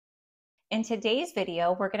In today's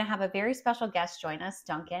video, we're going to have a very special guest join us,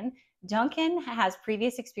 Duncan. Duncan has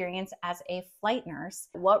previous experience as a flight nurse.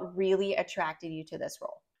 What really attracted you to this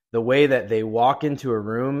role? The way that they walk into a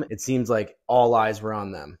room, it seems like all eyes were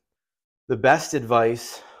on them. The best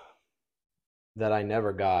advice that I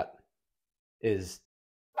never got is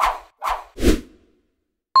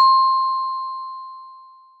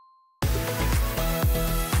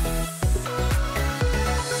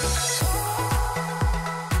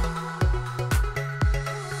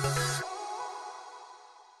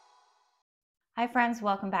Hi friends,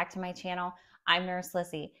 welcome back to my channel. I'm Nurse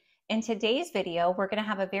Lizzie. In today's video, we're going to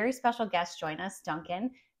have a very special guest join us, Duncan.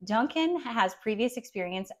 Duncan has previous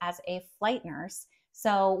experience as a flight nurse,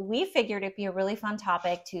 so we figured it'd be a really fun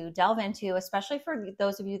topic to delve into, especially for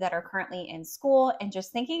those of you that are currently in school and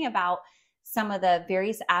just thinking about some of the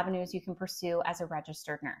various avenues you can pursue as a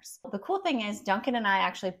registered nurse. The cool thing is Duncan and I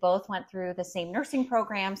actually both went through the same nursing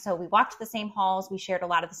program, so we walked the same halls, we shared a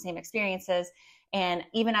lot of the same experiences. And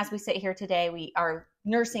even as we sit here today, our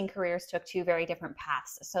nursing careers took two very different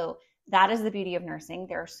paths. So that is the beauty of nursing.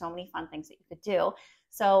 There are so many fun things that you could do.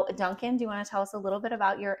 So Duncan, do you want to tell us a little bit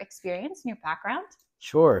about your experience and your background?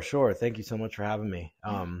 Sure. Thank you so much for having me.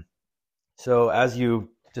 So as you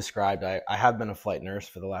described, I have been a flight nurse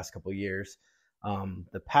for the last couple of years.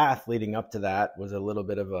 The path leading up to that was a little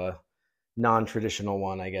bit of a non-traditional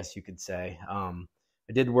one, I guess you could say.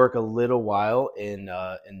 I did work a little while in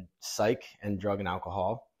psych and drug and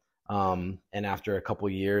alcohol. And after a couple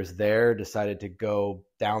years there, decided to go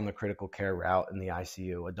down the critical care route in the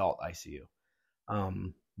ICU, adult ICU.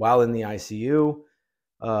 While in the ICU,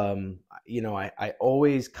 I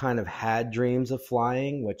always kind of had dreams of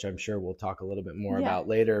flying, which I'm sure we'll talk a little bit more about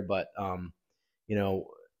later. But,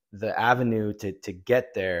 the avenue to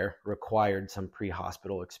get there required some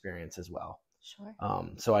pre-hospital experience as well. Sure.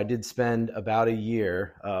 So I did spend about a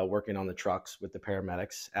year working on the trucks with the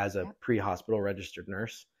paramedics as a pre-hospital registered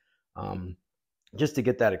nurse, just to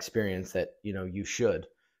get that experience that, you should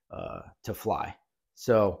to fly.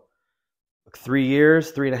 So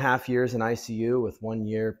 3.5 years in ICU with 1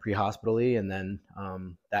 year pre-hospitally. And then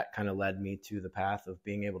that kind of led me to the path of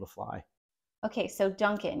being able to fly. Okay. So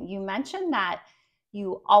Duncan, you mentioned that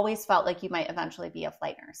you always felt like you might eventually be a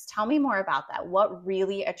flight nurse. Tell me more about that. What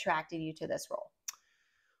really attracted you to this role?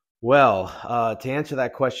 Well, to answer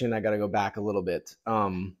that question, I got to go back a little bit.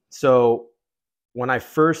 So when I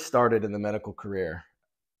first started in the medical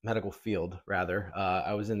field,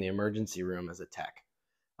 I was in the emergency room as a tech.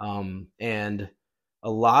 And a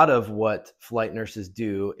lot of what flight nurses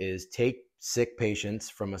do is take sick patients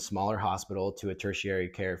from a smaller hospital to a tertiary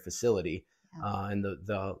care facility. And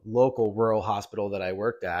the local rural hospital that I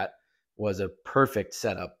worked at was a perfect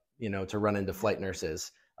setup, to run into flight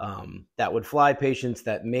nurses that would fly patients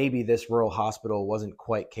that maybe this rural hospital wasn't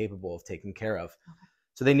quite capable of taking care of. Okay.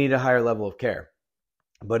 So they need a higher level of care.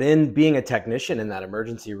 But in being a technician in that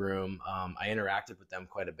emergency room, I interacted with them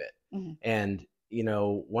quite a bit. Mm-hmm. And,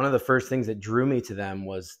 one of the first things that drew me to them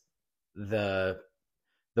was the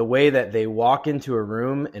way that they walk into a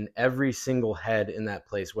room and every single head in that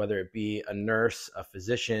place, whether it be a nurse, a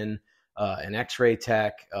physician, an x-ray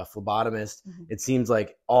tech, a phlebotomist, it seems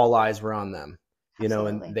like all eyes were on them,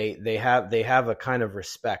 Absolutely. And they have a kind of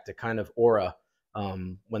respect, a kind of aura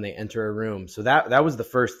when they enter a room. So that was the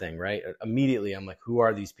first thing, right? Immediately I'm like, who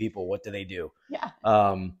are these people? What do they do? Yeah.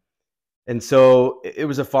 And so it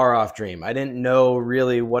was a far off dream. I didn't know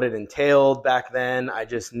really what it entailed back then. I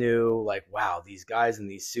just knew like, wow, these guys in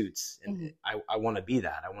these suits, and I want to be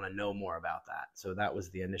that. I want to know more about that. So that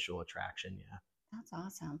was the initial attraction. Yeah. That's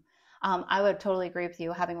awesome. I would totally agree with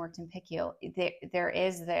you. Having worked in PICU, there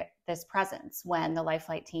is this presence when the life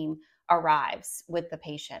flight team arrives with the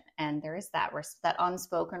patient, and there is that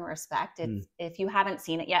unspoken respect. If you haven't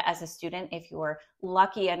seen it yet as a student, if you're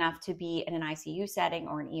lucky enough to be in an ICU setting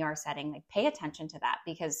or an ER setting, like pay attention to that,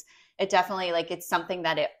 because it definitely it's something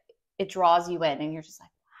that it draws you in, and you're just like,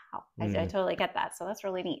 wow, I totally get that. So that's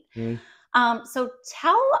really neat. So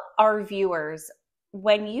tell our viewers,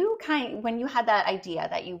 when you had that idea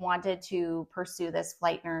that you wanted to pursue this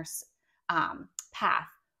flight nurse path,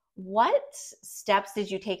 what steps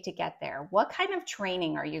did you take to get there? What kind of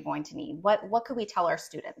training are you going to need? What could we tell our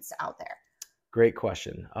students out there? Great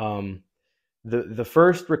question. The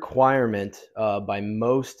first requirement by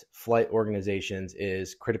most flight organizations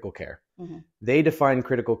is critical care. Mm-hmm. They define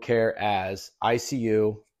critical care as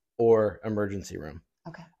ICU or emergency room.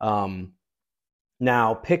 Okay.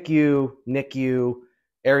 Now, PICU, NICU,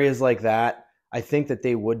 areas like that, I think that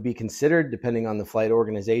they would be considered depending on the flight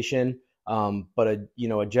organization. But a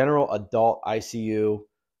general adult ICU,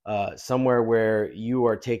 somewhere where you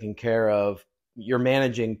are taking care of you're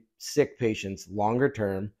managing sick patients longer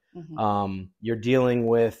term. Mm-hmm. You're dealing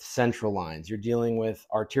with central lines, you're dealing with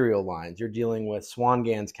arterial lines, you're dealing with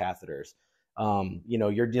Swan-Ganz catheters,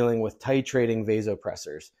 you're dealing with titrating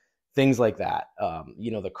vasopressors, things like that.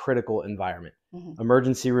 The critical environment. Mm-hmm.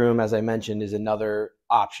 Emergency room, as I mentioned, is another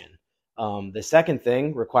option. The second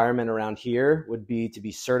requirement around here would be to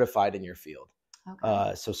be certified in your field.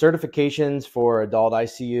 Okay. So certifications for adult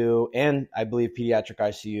ICU and I believe pediatric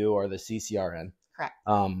ICU are the CCRN. Correct.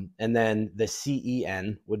 And then the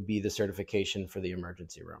CEN would be the certification for the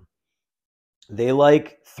emergency room. They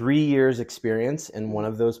like 3 years experience in one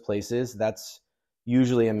of those places. That's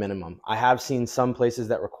usually a minimum. I have seen some places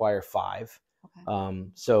that require 5. Okay.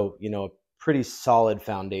 So, a pretty solid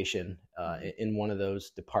foundation in one of those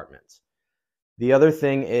departments. The other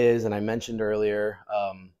thing is, and I mentioned earlier,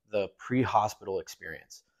 the pre-hospital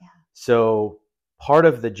experience. Yeah. So part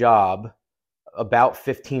of the job, about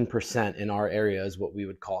 15% in our area, is what we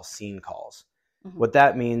would call scene calls. Mm-hmm. What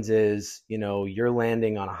that means is, you're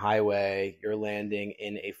landing on a highway, you're landing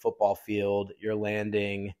in a football field, you're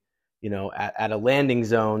landing, at a landing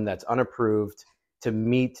zone that's unapproved to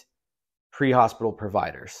meet pre-hospital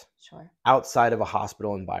providers. Sure. Outside of a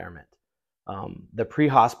hospital environment. The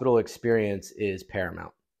pre-hospital experience is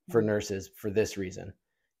paramount for nurses for this reason.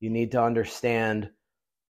 You need to understand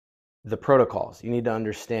the protocols. You need to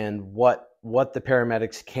understand what the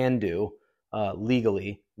paramedics can do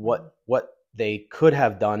legally, what they could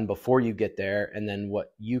have done before you get there, and then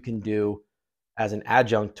what you can do as an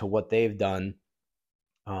adjunct to what they've done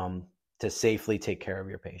to safely take care of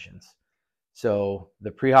your patients. So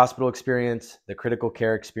the pre-hospital experience, the critical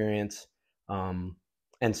care experience, and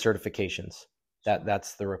certifications.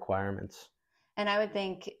 That's the requirements. And I would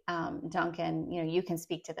think, Duncan, you can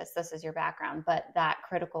speak to this. This is your background, but that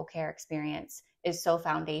critical care experience is so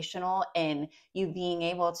foundational in you being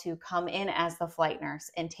able to come in as the flight nurse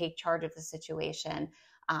and take charge of the situation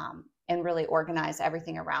and really organize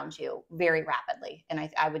everything around you very rapidly. And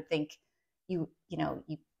I would think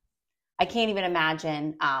I can't even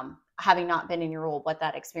imagine having not been in your role what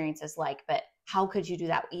that experience is like. But how could you do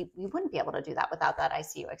that? You wouldn't be able to do that without that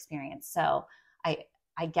ICU experience. So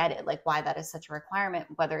I get it, like why that is such a requirement,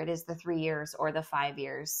 whether it is the 3 years or the 5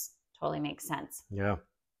 years, totally makes sense. Yeah.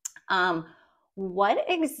 What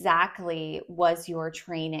exactly was your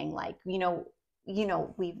training like?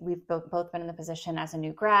 We've both been in the position as a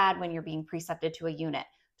new grad when you're being precepted to a unit,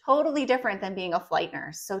 totally different than being a flight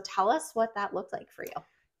nurse. So tell us what that looked like for you.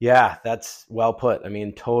 Yeah, that's well put. I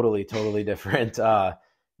mean, totally different.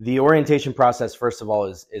 The orientation process, first of all,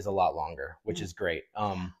 is a lot longer, which is great.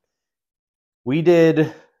 We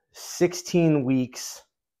did 16 weeks.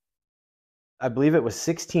 I believe it was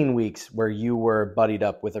 16 weeks where you were buddied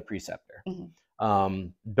up with a preceptor. Mm-hmm.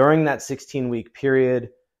 During that 16-week period,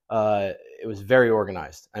 it was very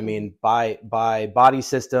organized. I mean, by body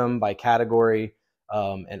system, by category,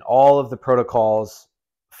 and all of the protocols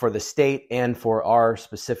for the state and for our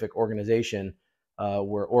specific organization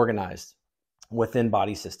were organized within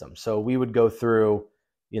body system. So we would go through,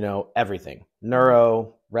 everything: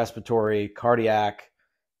 neuro, respiratory, cardiac,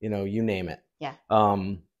 you name it. Yeah.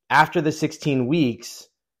 After the 16 weeks,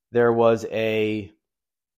 there was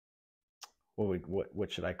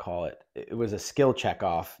what should I call it? It was a skill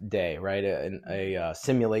checkoff day, right? A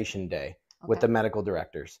simulation day with the medical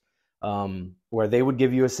directors, where they would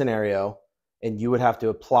give you a scenario and you would have to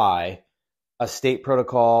apply a state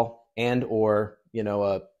protocol and or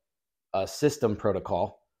a system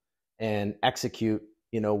protocol and execute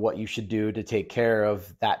what you should do to take care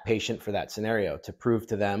of that patient for that scenario, to prove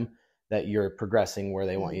to them that you're progressing where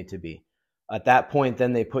they want you to be. At that point,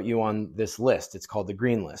 then they put you on this list. It's called the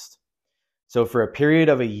green list. So for a period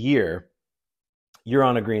of a year, you're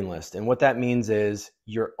on a green list. And what that means is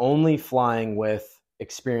you're only flying with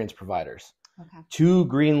experienced providers. Okay. 2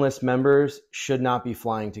 green list members should not be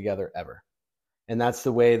flying together ever. And that's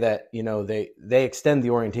the way that, they extend the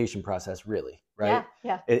orientation process, really, right?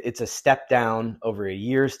 Yeah. It's a step down over a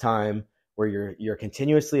year's time where you're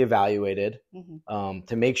continuously evaluated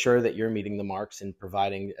to make sure that you're meeting the marks and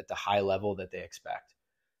providing at the high level that they expect.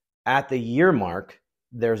 At the year mark,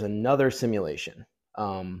 there's another simulation.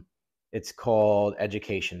 It's called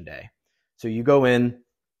Education Day. So you go in,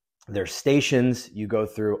 there's stations, you go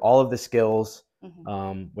through all of the skills,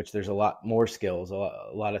 which there's a lot more skills, a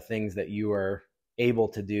lot of things that you are able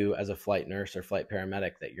to do as a flight nurse or flight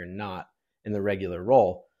paramedic that you're not in the regular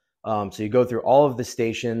role. So you go through all of the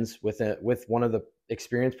stations with one of the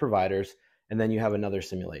experienced providers, and then you have another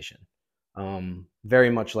simulation.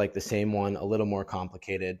 Very much like the same one, a little more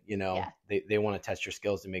complicated. They want to test your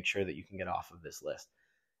skills to make sure that you can get off of this list.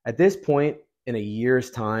 At this point in a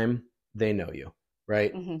year's time, they know you,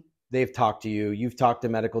 right? Mm-hmm. They've talked to you. You've talked to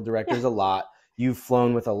medical directors a lot. You've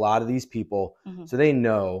flown with a lot of these people. Mm-hmm. So they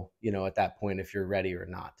know, at that point, if you're ready or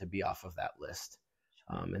not to be off of that list.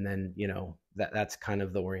 And then, that's kind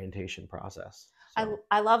of the orientation process. So.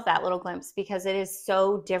 I love that little glimpse because it is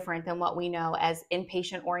so different than what we know as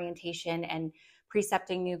inpatient orientation and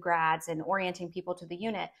precepting new grads and orienting people to the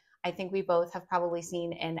unit. I think we both have probably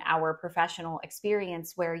seen in our professional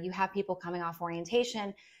experience where you have people coming off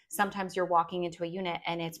orientation. Sometimes you're walking into a unit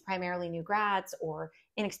and it's primarily new grads or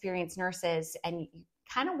inexperienced nurses, and you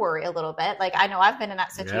kind of worry a little bit. Like, I know I've been in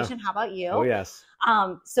that situation. Yeah. How about you? Oh, yes.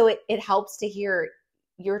 So it helps to hear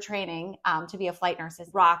your training to be a flight nurse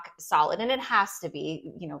is rock solid, and it has to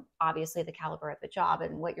be, obviously the caliber of the job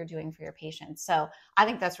and what you're doing for your patients. So I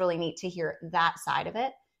think that's really neat to hear that side of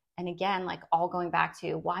it. And again, like all going back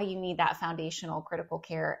to why you need that foundational critical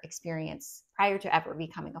care experience prior to ever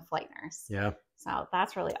becoming a flight nurse. Yeah. So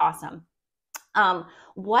that's really awesome.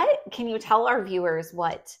 What can you tell our viewers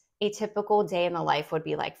what a typical day in the life would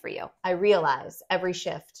be like for you? I realize every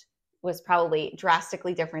shift was probably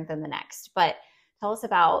drastically different than the next, but tell us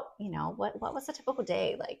about, what was a typical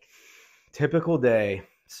day like? Typical day.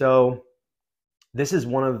 So this is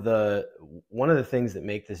one of the things that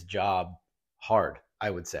make this job hard, I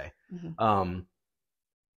would say. Mm-hmm.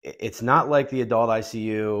 It's not like the adult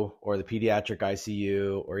ICU or the pediatric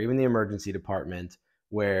ICU or even the emergency department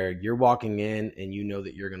where you're walking in and you know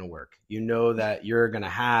that you're going to work. You know that you're going to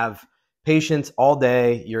have patients all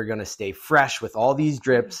day. You're going to stay fresh with all these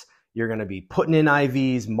drips. You're going to be putting in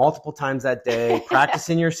IVs multiple times that day,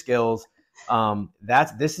 practicing your skills.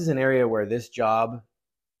 This is an area where this job,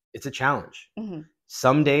 it's a challenge. Mm-hmm.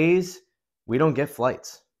 Some days we don't get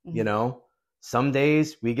flights, mm-hmm. Some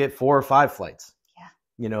days we get 4 or 5 flights.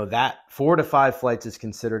 Yeah. That 4 to 5 flights is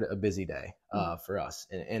considered a busy day for us.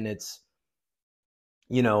 And it's,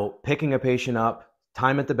 picking a patient up,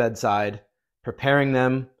 time at the bedside, preparing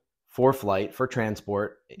them for flight, for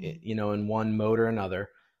transport, mm-hmm. In one mode or another.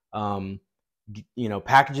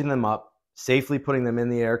 Packaging them up, safely putting them in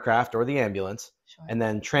the aircraft or the ambulance, sure. And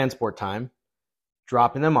then transport time,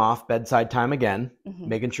 dropping them off, bedside time again, mm-hmm.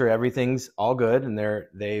 making sure everything's all good and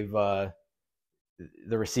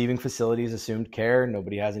the receiving facilities assumed care.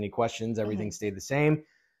 Nobody has any questions. Everything mm-hmm. stayed the same.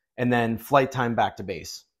 And then flight time back to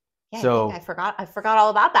base. Yeah, so I forgot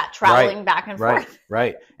all about that, traveling back and forth.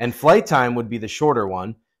 Right. And flight time would be the shorter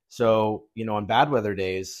one. So, on bad weather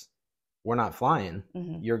days, we're not flying.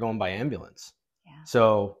 Mm-hmm. You're going by ambulance. Yeah.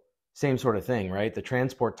 So same sort of thing, right? The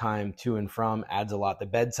transport time to and from adds a lot. The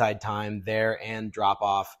bedside time there and drop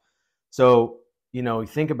off. So, you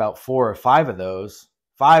think about 4 or 5 of those.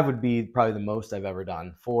 5 would be probably the most I've ever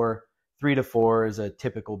done. 3 to 4 is a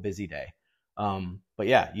typical busy day. But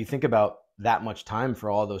yeah, you think about that much time for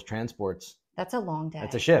all those transports. That's a long day.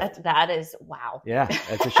 That's a shift. That is, wow. Yeah,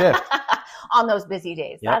 that's a shift. On those busy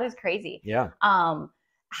days. Yep. That is crazy. Yeah.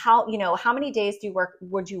 How many days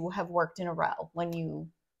would you have worked in a row when you?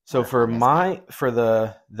 So for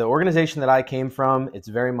the organization that I came from, it's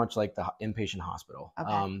very much like the inpatient hospital.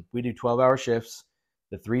 Okay. We do 12-hour shifts,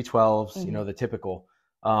 the 312s, mm-hmm. The typical.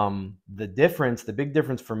 The big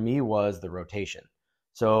difference for me was the rotation.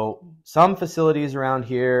 So some facilities around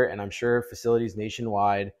here, and I'm sure facilities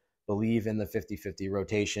nationwide, believe in the 50-50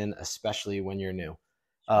 rotation, especially when you're new.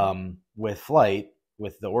 With flight,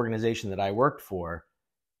 with the organization that I worked for,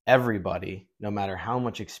 everybody, no matter how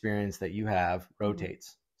much experience that you have,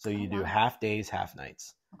 rotates. So you do half days, half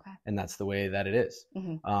nights. Okay. And that's the way that it is.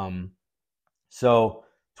 Mm-hmm. So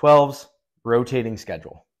 12s, rotating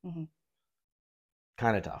schedule. Mm-hmm.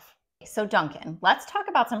 Kind of tough. So Duncan, let's talk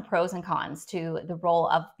about some pros and cons to the role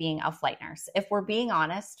of being a flight nurse. If we're being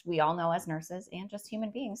honest, we all know as nurses and just human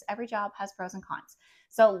beings, every job has pros and cons.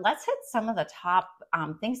 So let's hit some of the top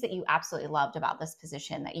things that you absolutely loved about this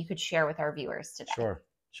position that you could share with our viewers today.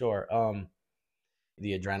 Sure.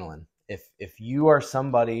 The adrenaline. If you are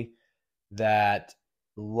somebody that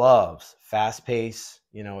loves fast pace,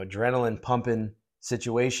 adrenaline pumping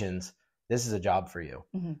situations, this is a job for you.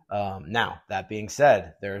 Mm-hmm. Now, that being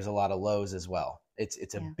said, there's a lot of lows as well.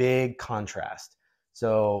 It's a big contrast.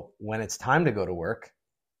 So when it's time to go to work,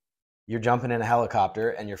 you're jumping in a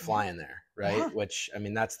helicopter and you're flying there, right? Yeah. Which,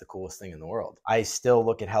 that's the coolest thing in the world. I still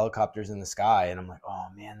look at helicopters in the sky and I'm like, oh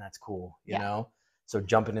man, that's cool, you know? So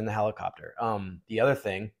jumping in the helicopter. The other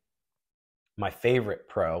thing, my favorite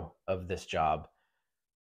pro of this job,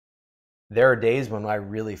 there are days when I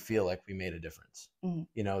really feel like we made a difference.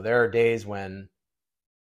 Mm-hmm. There are days when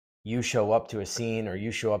you show up to a scene or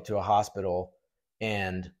you show up to a hospital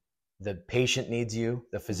and the patient needs you,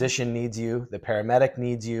 the physician needs you, the paramedic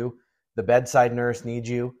needs you, the bedside nurse needs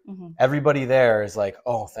you. Mm-hmm. Everybody there is like,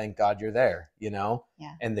 oh, thank God you're there, you know?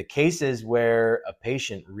 Yeah. And the cases where a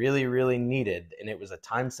patient really, really needed, and it was a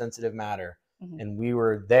time sensitive matter, Mm-hmm. and we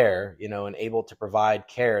were there, you know, and able to provide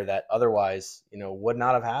care that otherwise, you know, would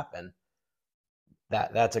not have happened.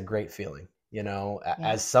 That's a great feeling, you know, Yeah.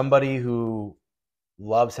 as somebody who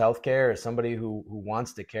loves healthcare, as somebody who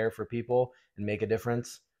wants to care for people and make a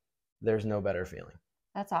difference, there's no better feeling.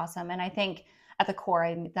 That's awesome. And I think at the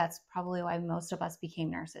core, that's probably why most of us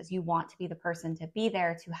became nurses. You want to be the person to be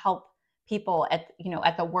there to help people at, you know,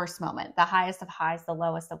 at the worst moment, the highest of highs, the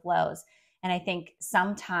lowest of lows. And I think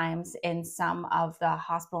sometimes in some of the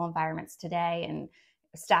hospital environments today and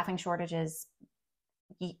staffing shortages,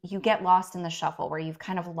 you get lost in the shuffle where you've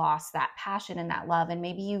kind of lost that passion and that love. And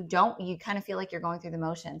maybe you kind of feel like you're going through the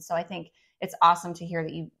motions. So I think it's awesome to hear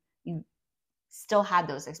that you still had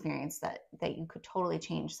those experiences that you could totally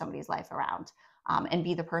change somebody's life around, and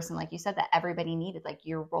be the person, like you said, that everybody needed. Like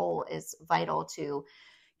your role is vital to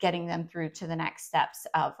getting them through to the next steps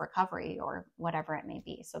of recovery or whatever it may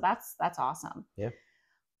be. So that's awesome. Yeah.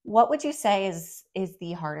 What would you say is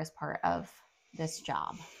the hardest part of this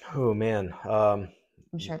job? Oh man. I'm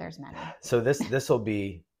sure there's many. So this will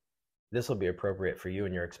be appropriate for you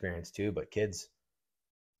and your experience too, but kids,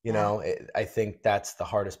 you know, I think that's the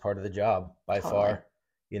hardest part of the job by far.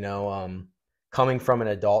 You know, coming from an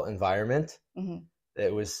adult environment, Mm-hmm.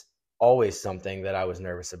 it was always something that I was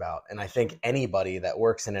nervous about. And I think anybody that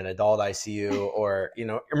works in an adult ICU or, you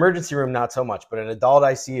know, emergency room, not so much, but an adult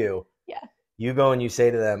ICU, yeah, you go and you say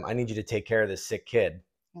to them, I need you to take care of this sick kid.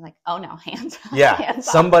 You're like, oh no, hands up. Yeah. Hands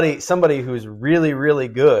somebody who's really, really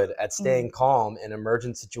good at staying Mm-hmm. calm in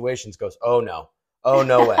emergent situations goes, oh no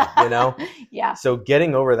way, you know? Yeah. So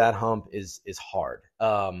getting over that hump is hard.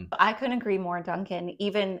 I couldn't agree more, Duncan.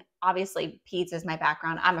 Even obviously peds is my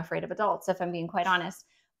background. I'm afraid of adults, if I'm being quite honest,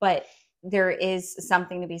 but there is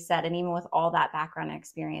something to be said. And even with all that background and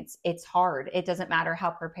experience, it's hard. It doesn't matter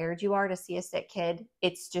how prepared you are to see a sick kid.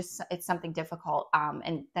 It's something difficult.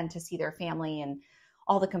 And then to see their family and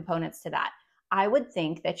all the components to that. I would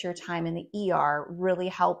think that your time in the ER really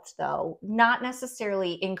helped, though, not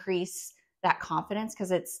necessarily increase that confidence,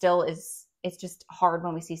 because it still is, it's just hard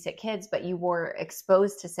when we see sick kids, but you were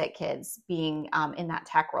exposed to sick kids being in that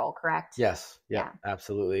tech role, correct? Yes. Yeah,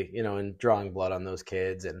 absolutely. You know, and drawing blood on those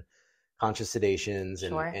kids and conscious sedations and,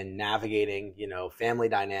 Sure. and navigating, you know, family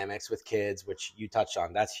dynamics with kids, which you touched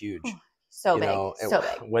on. That's huge. So you big. know, So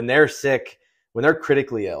big. When they're sick, when they're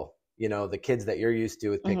critically ill, you know, the kids that you're used to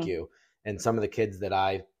with Mm-hmm. PICU and some of the kids that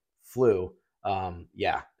I flew,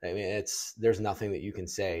 yeah, I mean, there's nothing that you can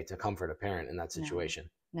say to comfort a parent in that situation.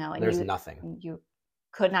 No, and there's nothing. You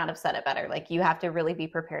could not have said it better. Like, you have to really be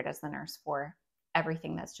prepared as the nurse for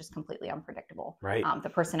everything that's just completely unpredictable. Right. The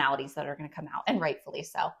personalities that are going to come out, and rightfully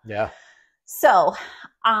so. Yeah. So,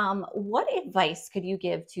 what advice could you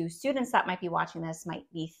give to students that might be watching this, might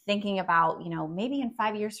be thinking about, you know, maybe in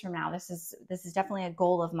 5 years from now, this is definitely a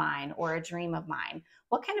goal of mine or a dream of mine.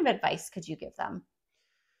 What kind of advice could you give them?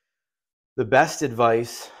 The best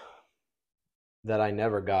advice that I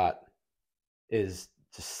never got is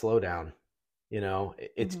to slow down. You know,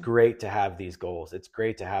 it's Mm-hmm. great to have these goals. It's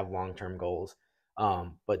great to have long-term goals.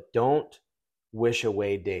 But don't wish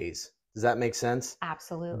away days. Does that make sense?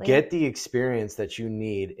 Absolutely. Get the experience that you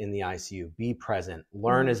need in the ICU. Be present.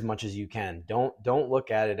 Learn as much as you can. Don't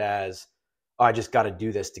look at it as, oh, I just got to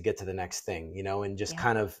do this to get to the next thing, you know, and just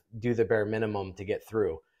kind of do the bare minimum to get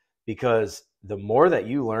through. Because the more that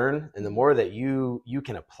you learn and the more that you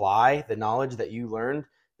can apply the knowledge that you learned,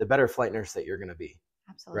 the better flight nurse that you're going to be.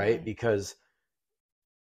 Absolutely. Right? Because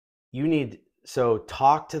so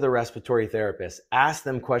talk to the respiratory therapist, ask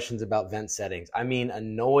them questions about vent settings. I mean,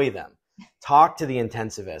 annoy them. Talk to the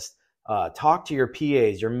intensivist, talk to your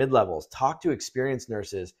PAs, your mid-levels, talk to experienced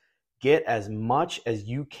nurses, get as much as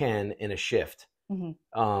you can in a shift.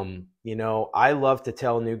 Mm-hmm. You know, I love to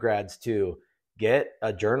tell new grads too, get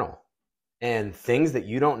a journal and things that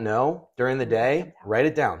you don't know during the day, write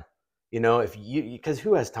it down. You know, because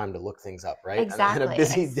who has time to look things up, right? Exactly. In a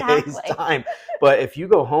busy day's time. But if you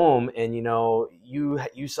go home and, you know,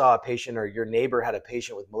 you saw a patient or your neighbor had a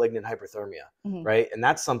patient with malignant hyperthermia, Mm-hmm. right? And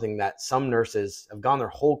that's something that some nurses have gone their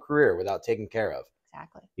whole career without taking care of.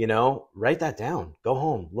 Exactly. You know, write that down, go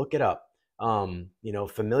home, look it up. You know,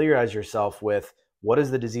 familiarize yourself with what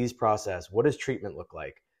is the disease process? What does treatment look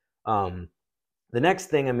like? The next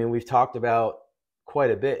thing, I mean, we've talked about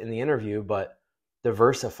quite a bit in the interview, but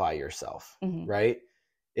diversify yourself, Mm-hmm. right?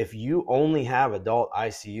 If you only have adult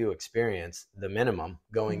ICU experience, the minimum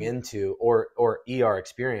going into, or ER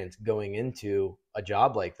experience going into a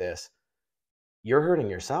job like this, you're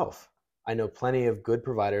hurting yourself. I know plenty of good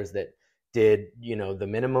providers that did, you know, the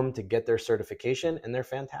minimum to get their certification, and they're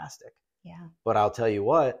fantastic. Yeah. But I'll tell you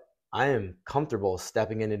what, I am comfortable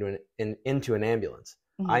stepping into an ambulance.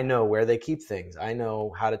 Mm-hmm. I know where they keep things. I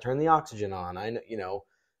know how to turn the oxygen on. I know, you know,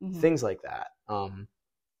 things like that.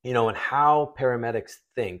 You know, and how paramedics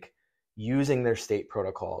think using their state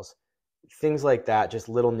protocols, things like that, just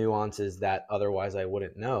little nuances that otherwise I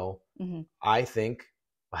wouldn't know, I think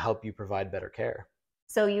will help you provide better care.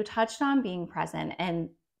 So you touched on being present, and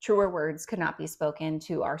truer words could not be spoken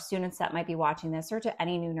to our students that might be watching this, or to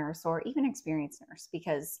any new nurse or even experienced nurse,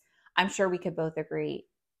 because I'm sure we could both agree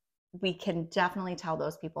we can definitely tell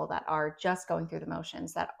those people that are just going through the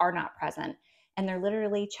motions, that are not present, and they're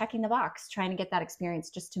literally checking the box, trying to get that experience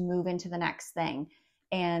just to move into the next thing.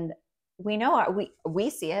 And we know we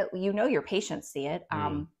see it. You know, your patients see it,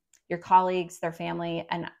 your colleagues, their family,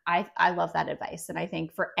 and I love that advice. And I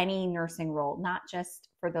think for any nursing role, not just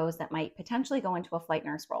for those that might potentially go into a flight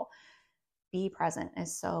nurse role, be present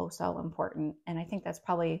is so important. And I think that's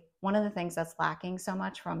probably one of the things that's lacking so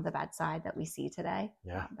much from the bedside that we see today.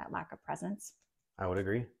 Yeah, that lack of presence. I would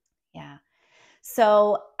agree. Yeah.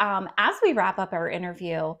 So as we wrap up our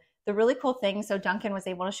interview, the really cool thing, so Duncan was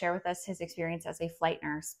able to share with us his experience as a flight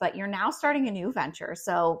nurse, but you're now starting a new venture.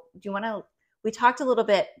 So do you want to, we talked a little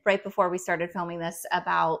bit right before we started filming this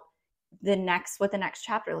about what the next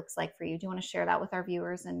chapter looks like for you. Do you want to share that with our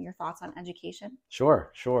viewers and your thoughts on education?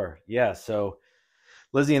 Sure. Yeah. So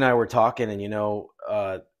Lizzie and I were talking, and, you know,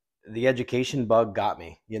 the education bug got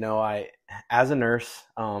me. You know, as a nurse,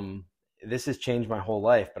 this has changed my whole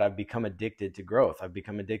life, but I've become addicted to growth. I've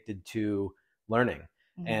become addicted to learning.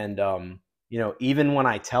 And, you know, even when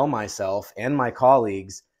I tell myself and my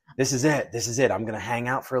colleagues, this is it, I'm going to hang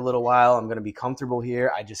out for a little while, I'm going to be comfortable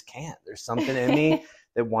here, I just can't. There's something in me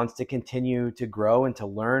that wants to continue to grow and to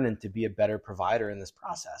learn and to be a better provider in this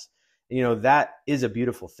process. You know, that is a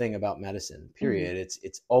beautiful thing about medicine, period.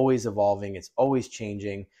 It's always evolving. It's always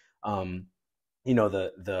changing. You know,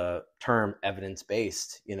 the term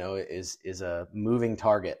evidence-based, you know, is a moving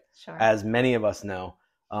target, sure, as many of us know.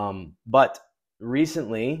 But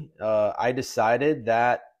recently, I decided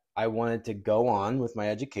that I wanted to go on with my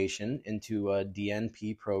education into a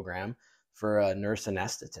DNP program for a nurse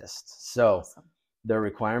anesthetist. So awesome. The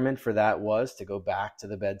requirement for that was to go back to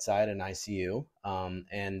the bedside in ICU.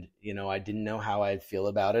 And, you know, I didn't know how I'd feel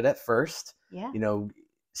about it at first. Yeah. You know,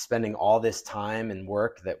 spending all this time and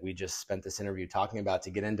work that we just spent this interview talking about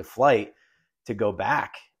to get into flight, to go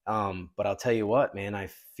back. But I'll tell you what, man, I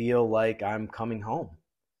feel like I'm coming home.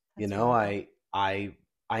 That's, you know, really cool.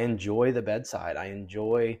 I enjoy the bedside. I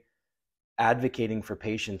enjoy advocating for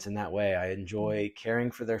patients in that way. I enjoy caring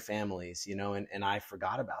for their families, you know, and I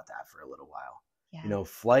forgot about that for a little while. Yeah. You know,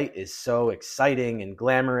 flight is so exciting and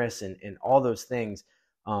glamorous and all those things.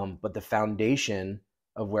 But the foundation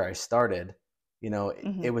of where I started, you know,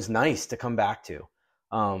 it was nice to come back to.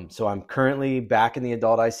 So I'm currently back in the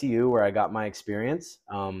adult ICU where I got my experience,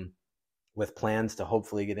 with plans to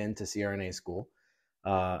hopefully get into CRNA school.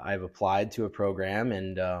 I've applied to a program,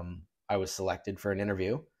 and I was selected for an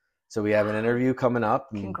interview. So we have an interview coming up.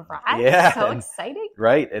 Congrats. Yeah. So exciting.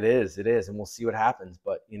 Right. It is. And we'll see what happens.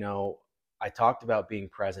 But, you know, I talked about being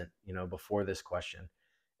present, you know, before this question.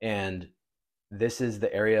 And this is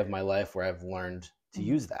the area of my life where I've learned to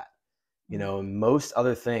use that. You know, most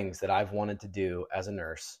other things that I've wanted to do as a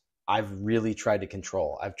nurse, I've really tried to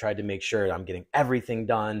control. I've tried to make sure I'm getting everything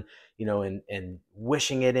done, you know, and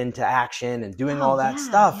wishing it into action and doing all that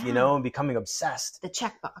stuff, you know, and becoming obsessed. The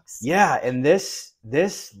checkbox. Yeah. And this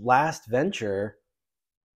last venture,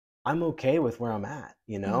 I'm okay with where I'm at,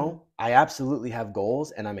 you know. I absolutely have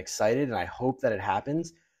goals, and I'm excited, and I hope that it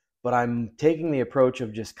happens, but I'm taking the approach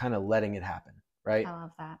of just kind of letting it happen, right? I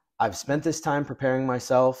love that. I've spent this time preparing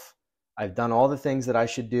myself. I've done all the things that I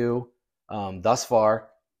should do thus far,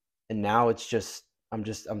 and now it's just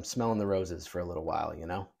I'm smelling the roses for a little while, you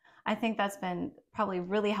know. I think that's been probably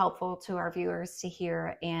really helpful to our viewers to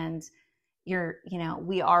hear. And you know,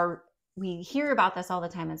 we hear about this all the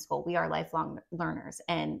time in school. We are lifelong learners,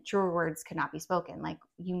 and truer words could not be spoken. Like,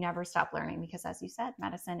 you never stop learning, because, as you said,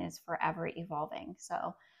 medicine is forever evolving.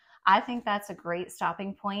 So I think that's a great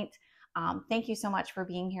stopping point. Thank you so much for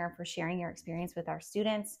being here and for sharing your experience with our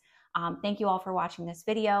students. Thank you all for watching this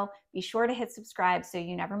video. Be sure to hit subscribe so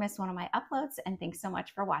you never miss one of my uploads. And thanks so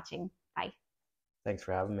much for watching. Bye. Thanks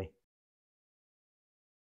for having me.